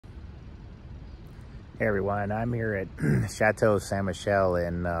Hey everyone, I'm here at Chateau Saint Michel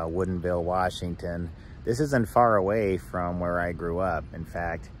in Woodinville, Washington. This isn't far away from where I grew up. In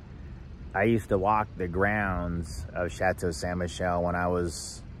fact, I used to walk the grounds of Chateau Saint Michel when I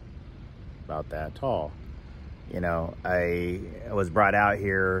was about that tall. You know, I was brought out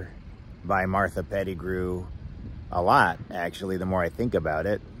here by Martha Pettigrew a lot, actually, the more I think about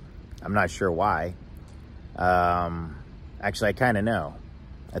it. I'm not sure why. Actually, I kind of know.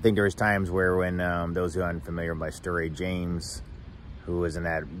 I think there was times where when those who are unfamiliar with my story, James, who was in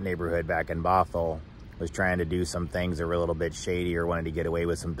that neighborhood back in Bothell, was trying to do some things that were a little bit shady or wanted to get away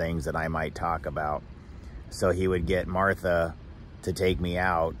with some things that I might talk about. So he would get Martha to take me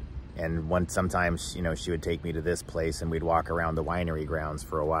out, and sometimes, you know, she would take me to this place and we'd walk around the winery grounds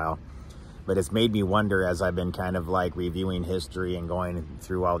for a while. But it's made me wonder, as I've been kind of like reviewing history and going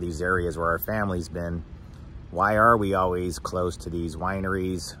through all these areas where our family's been, why are we always close to these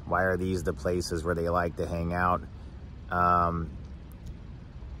wineries? Why are these the places where they like to hang out? The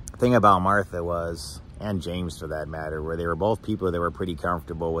thing about Martha was, and James for that matter, where they were both people that were pretty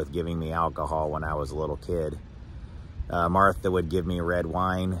comfortable with giving me alcohol when I was a little kid. Martha would give me red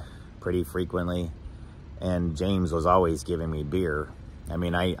wine pretty frequently, and James was always giving me beer. I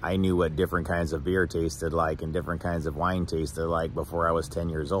mean, I knew what different kinds of beer tasted like and different kinds of wine tasted like before I was 10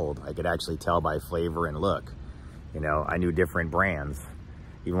 years old. I could actually tell by flavor and look. You know, I knew different brands.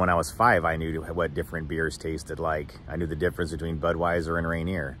 Even when I was 5, I knew what different beers tasted like. I knew the difference between Budweiser and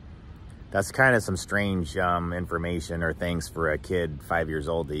Rainier. That's kind of some strange information or things for a kid 5 years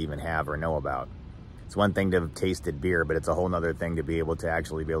old to even have or know about. It's one thing to have tasted beer, but it's a whole nother thing to be able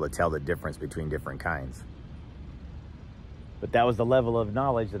to tell the difference between different kinds. But that was the level of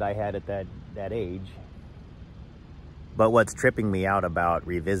knowledge that I had at that age. But what's tripping me out about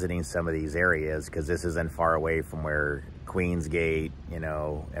revisiting some of these areas, because this isn't far away from where Queensgate, you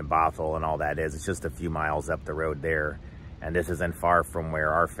know, and Bothell and all that is. It's just a few miles up the road there. And this isn't far from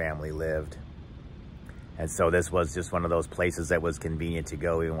where our family lived. And so this was just one of those places that was convenient to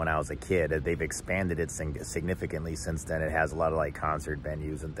go even when I was a kid. They've expanded it significantly since then. It has a lot of like concert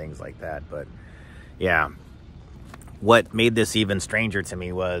venues and things like that. But yeah, what made this even stranger to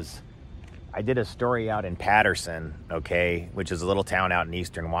me was I did a story out in Patterson, okay, which is a little town out in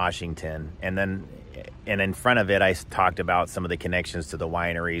eastern Washington. And in front of it, I talked about some of the connections to the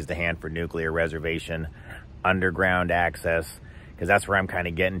wineries, the Hanford Nuclear Reservation, underground access, because that's where I'm kind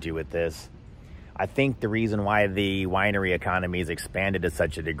of getting to with this. I think the reason why the winery economy has expanded to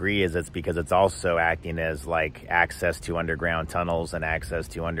such a degree is it's because it's also acting as like access to underground tunnels and access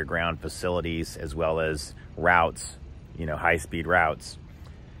to underground facilities, as well as routes, you know, high-speed routes.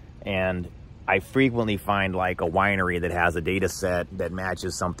 And I frequently find like a winery that has a data set that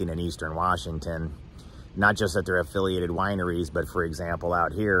matches something in eastern Washington. Not just that they're affiliated wineries, but for example,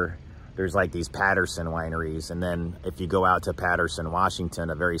 out here, there's like these Patterson wineries. And then if you go out to Patterson, Washington,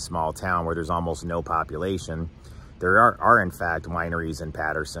 a very small town where there's almost no population, there are in fact wineries in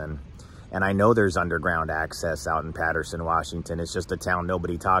Patterson. And I know there's underground access out in Patterson, Washington. It's just a town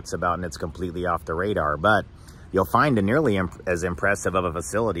nobody talks about and it's completely off the radar. But you'll find a nearly as impressive of a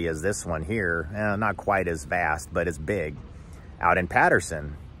facility as this one here. Not quite as vast, but it's big, out in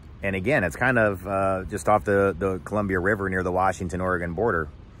Patterson. And again, it's kind of just off the Columbia River near the Washington-Oregon border.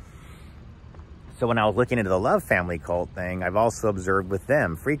 So when I was looking into the Love Family cult thing, I've also observed with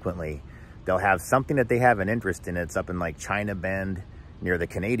them frequently, they'll have something that they have an interest in. It's up in like China Bend near the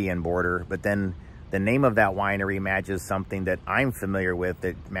Canadian border, but then the name of that winery matches something that I'm familiar with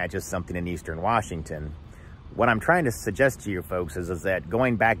that matches something in eastern Washington. What I'm trying to suggest to you folks is that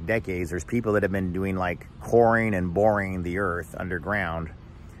going back decades, there's people that have been doing like coring and boring the earth underground,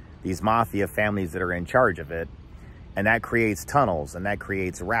 these mafia families that are in charge of it. And that creates tunnels and that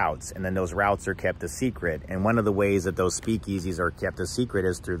creates routes. And then those routes are kept a secret. And one of the ways that those speakeasies are kept a secret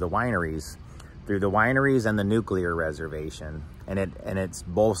is through the wineries and the nuclear reservation. And it's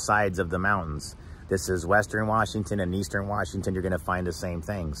both sides of the mountains. This is Western Washington and Eastern Washington. You're going to find the same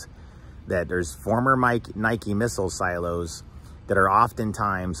things. That there's former Nike missile silos that are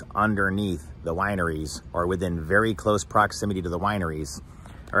oftentimes underneath the wineries or within very close proximity to the wineries.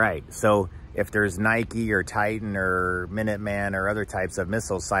 All right, so if there's Nike or Titan or Minuteman or other types of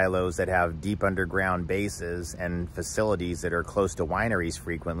missile silos that have deep underground bases and facilities that are close to wineries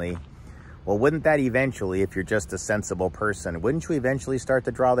frequently, well, wouldn't that eventually, if you're just a sensible person, wouldn't you eventually start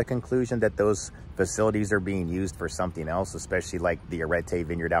to draw the conclusion that those facilities are being used for something else, especially like the Arete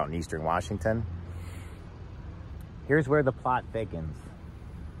Vineyard out in eastern Washington? Here's where the plot thickens.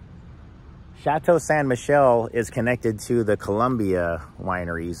 Chateau Saint Michel is connected to the Columbia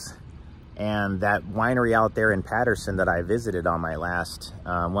wineries, And that winery out there in Patterson that I visited on my last,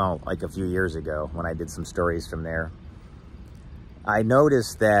 well, like a few years ago when I did some stories from there, I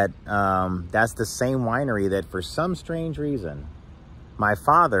noticed that that's the same winery that for some strange reason, my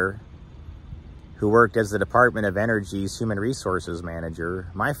father, who worked as the Department of Energy's Human Resources Manager,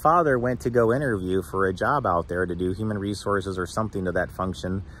 my father went to go interview for a job out there to do human resources or something to that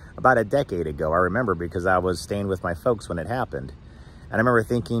function about a decade ago. I remember because I was staying with my folks when it happened. And I remember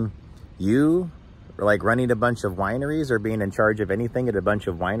thinking, you are like running a bunch of wineries or being in charge of anything at a bunch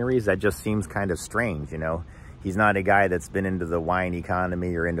of wineries? That just seems kind of strange, you know? He's not a guy that's been into the wine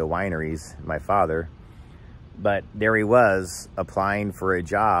economy or into wineries, my father. But there he was applying for a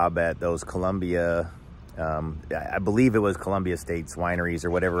job at those Columbia, I believe it was Columbia States Wineries or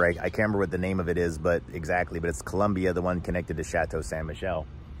whatever. I can't remember what the name of it is, but exactly. But it's Columbia, the one connected to Chateau Saint Michelle.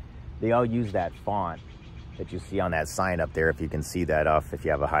 They all use that font that you see on that sign up there, if you can see that off, if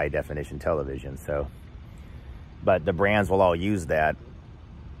you have a high definition television. So, but the brands will all use that.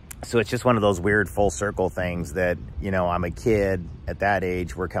 So it's just one of those weird full circle things that, you know, I'm a kid at that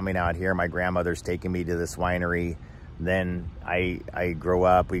age. We're coming out here. My grandmother's taking me to this winery. Then I grow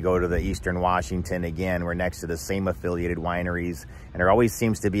up. We go to the Eastern Washington again. We're next to the same affiliated wineries. And there always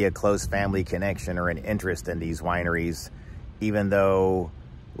seems to be a close family connection or an interest in these wineries, even though,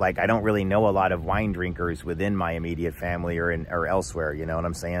 like, I don't really know a lot of wine drinkers within my immediate family or elsewhere. You know what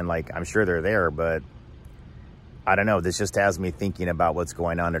I'm saying? Like, I'm sure they're there, but I don't know. This just has me thinking about what's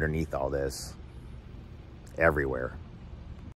going on underneath all this everywhere.